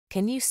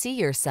Can you see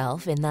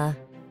yourself in the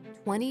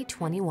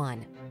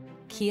 2021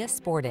 Kia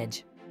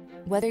Sportage?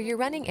 Whether you're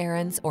running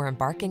errands or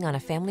embarking on a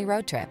family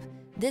road trip,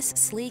 this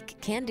sleek,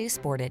 can-do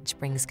Sportage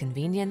brings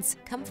convenience,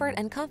 comfort,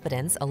 and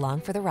confidence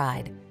along for the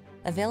ride.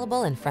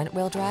 Available in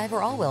front-wheel drive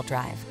or all-wheel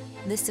drive,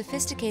 this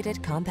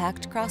sophisticated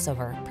compact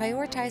crossover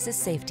prioritizes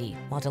safety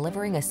while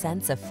delivering a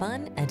sense of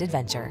fun and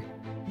adventure.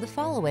 The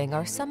following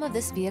are some of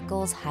this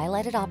vehicle's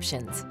highlighted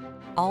options: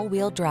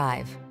 all-wheel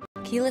drive,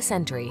 keyless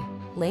entry,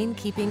 lane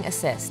keeping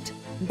assist,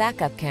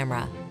 backup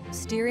camera,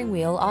 steering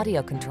wheel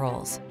audio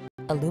controls,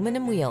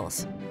 aluminum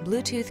wheels,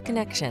 Bluetooth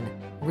connection,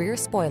 rear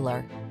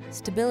spoiler,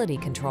 stability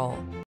control,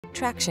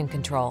 traction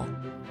control.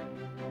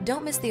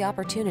 Don't miss the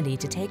opportunity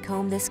to take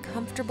home this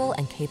comfortable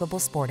and capable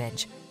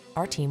Sportage.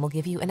 Our team will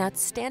give you an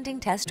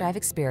outstanding test drive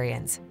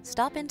experience.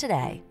 Stop in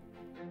today.